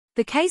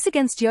The case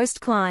against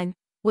Joost Klein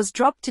was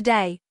dropped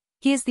today.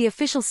 Here's the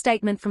official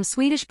statement from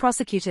Swedish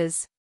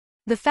prosecutors.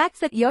 The fact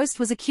that Joost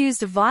was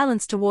accused of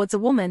violence towards a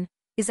woman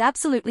is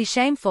absolutely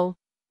shameful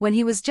when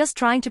he was just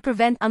trying to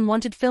prevent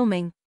unwanted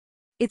filming.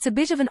 It's a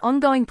bit of an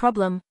ongoing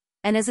problem,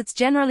 and as it's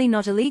generally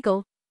not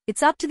illegal,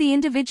 it's up to the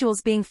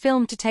individuals being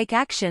filmed to take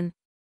action.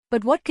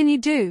 But what can you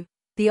do?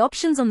 The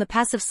options on the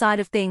passive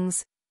side of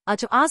things are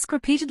to ask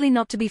repeatedly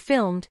not to be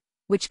filmed,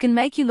 which can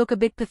make you look a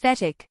bit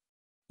pathetic.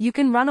 You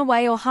can run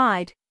away or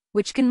hide,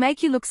 which can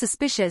make you look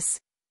suspicious,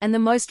 and the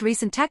most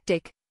recent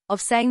tactic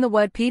of saying the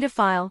word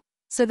pedophile,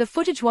 so the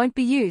footage won't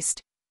be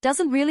used,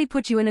 doesn't really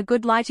put you in a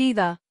good light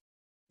either.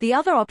 The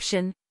other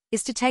option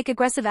is to take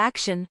aggressive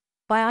action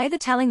by either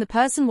telling the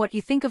person what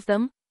you think of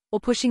them, or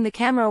pushing the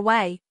camera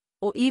away,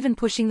 or even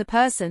pushing the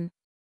person.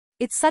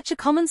 It's such a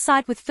common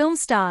sight with film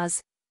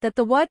stars that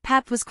the word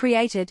PAP was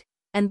created,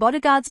 and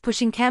bodyguards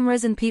pushing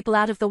cameras and people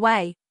out of the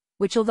way,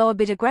 which although a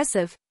bit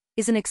aggressive,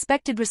 is an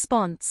expected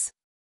response.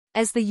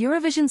 As the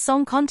Eurovision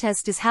Song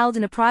Contest is held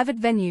in a private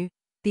venue,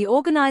 the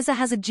organizer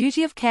has a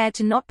duty of care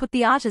to not put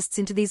the artists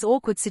into these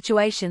awkward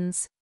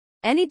situations.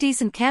 Any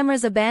decent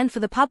cameras are banned for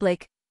the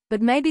public, but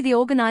maybe the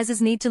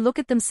organizers need to look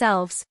at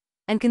themselves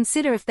and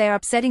consider if they are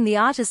upsetting the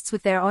artists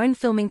with their own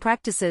filming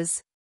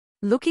practices.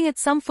 Looking at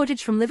some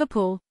footage from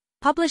Liverpool,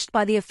 published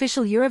by the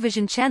official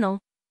Eurovision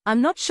channel,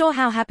 I'm not sure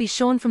how happy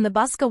Sean from the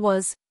busker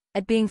was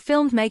at being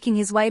filmed making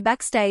his way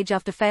backstage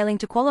after failing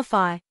to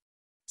qualify.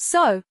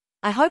 So,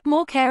 I hope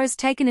more care is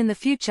taken in the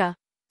future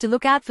to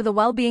look out for the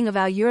well-being of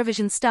our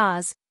Eurovision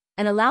stars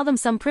and allow them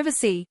some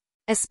privacy,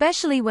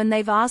 especially when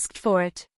they've asked for it.